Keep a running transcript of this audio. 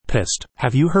pissed.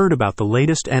 Have you heard about the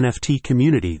latest NFT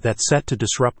community that's set to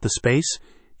disrupt the space?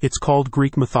 It's called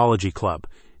Greek Mythology Club,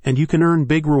 and you can earn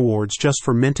big rewards just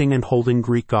for minting and holding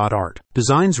Greek god art.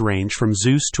 Designs range from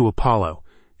Zeus to Apollo,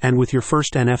 and with your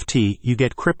first NFT, you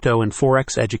get crypto and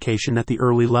Forex education at the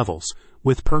early levels,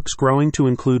 with perks growing to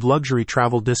include luxury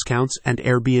travel discounts and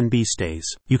Airbnb stays.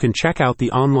 You can check out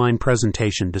the online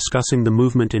presentation discussing the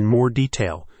movement in more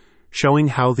detail, showing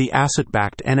how the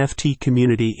asset-backed NFT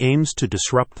community aims to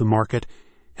disrupt the market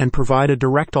and provide a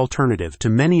direct alternative to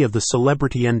many of the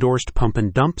celebrity-endorsed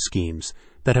pump-and-dump schemes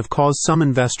that have caused some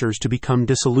investors to become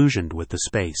disillusioned with the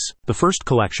space. The first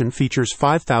collection features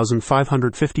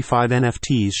 5,555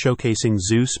 NFTs showcasing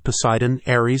Zeus, Poseidon,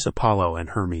 Ares, Apollo,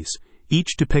 and Hermes,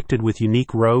 each depicted with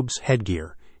unique robes,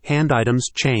 headgear, hand items,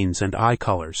 chains, and eye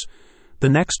colors. The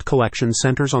next collection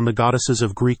centers on the goddesses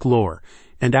of Greek lore,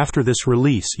 and after this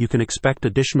release, you can expect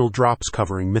additional drops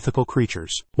covering mythical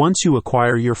creatures. Once you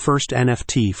acquire your first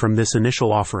NFT from this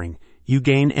initial offering, you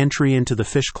gain entry into the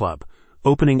Fish Club,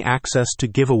 opening access to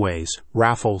giveaways,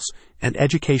 raffles, and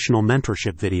educational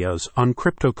mentorship videos on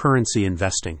cryptocurrency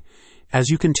investing. As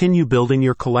you continue building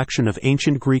your collection of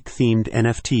ancient Greek-themed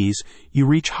NFTs, you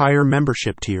reach higher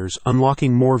membership tiers,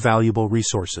 unlocking more valuable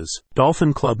resources.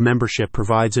 Dolphin Club membership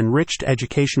provides enriched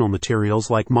educational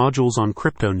materials like modules on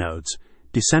crypto nodes,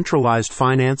 decentralized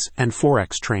finance, and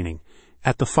Forex training.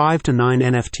 At the 5 to 9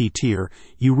 NFT tier,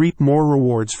 you reap more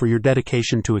rewards for your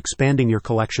dedication to expanding your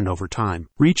collection over time.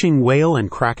 Reaching Whale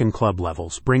and Kraken Club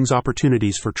levels brings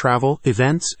opportunities for travel,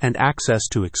 events, and access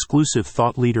to exclusive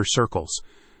thought leader circles.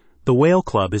 The Whale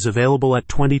Club is available at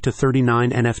 20 to 39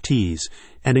 NFTs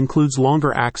and includes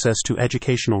longer access to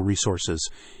educational resources,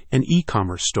 an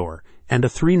e-commerce store, and a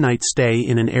 3-night stay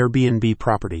in an Airbnb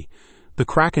property. The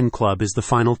Kraken Club is the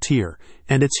final tier,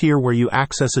 and it's here where you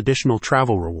access additional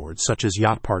travel rewards such as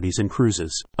yacht parties and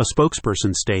cruises. A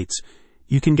spokesperson states,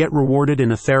 "You can get rewarded in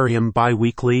Ethereum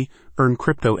bi-weekly, earn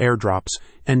crypto airdrops,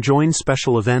 and join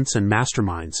special events and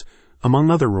masterminds, among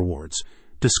other rewards.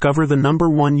 Discover the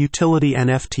 #1 utility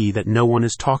NFT that no one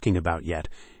is talking about yet,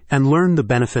 and learn the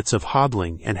benefits of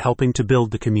hodling and helping to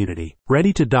build the community."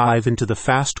 Ready to dive into the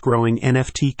fast-growing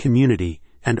NFT community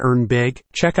and earn big?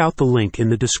 Check out the link in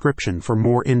the description for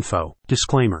more info.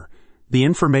 Disclaimer: the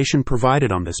information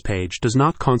provided on this page does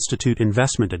not constitute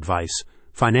investment advice,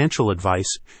 financial advice,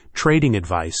 trading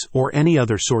advice, or any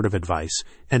other sort of advice,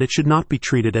 and it should not be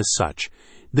treated as such.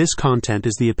 This content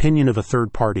is the opinion of a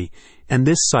third party, and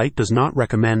this site does not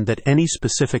recommend that any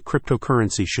specific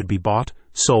cryptocurrency should be bought,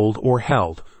 sold, or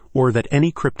held, or that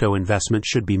any crypto investment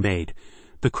should be made.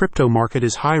 The crypto market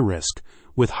is high risk,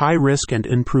 with high risk and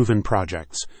unproven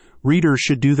projects. Readers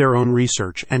should do their own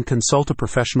research and consult a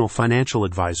professional financial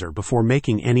advisor before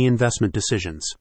making any investment decisions.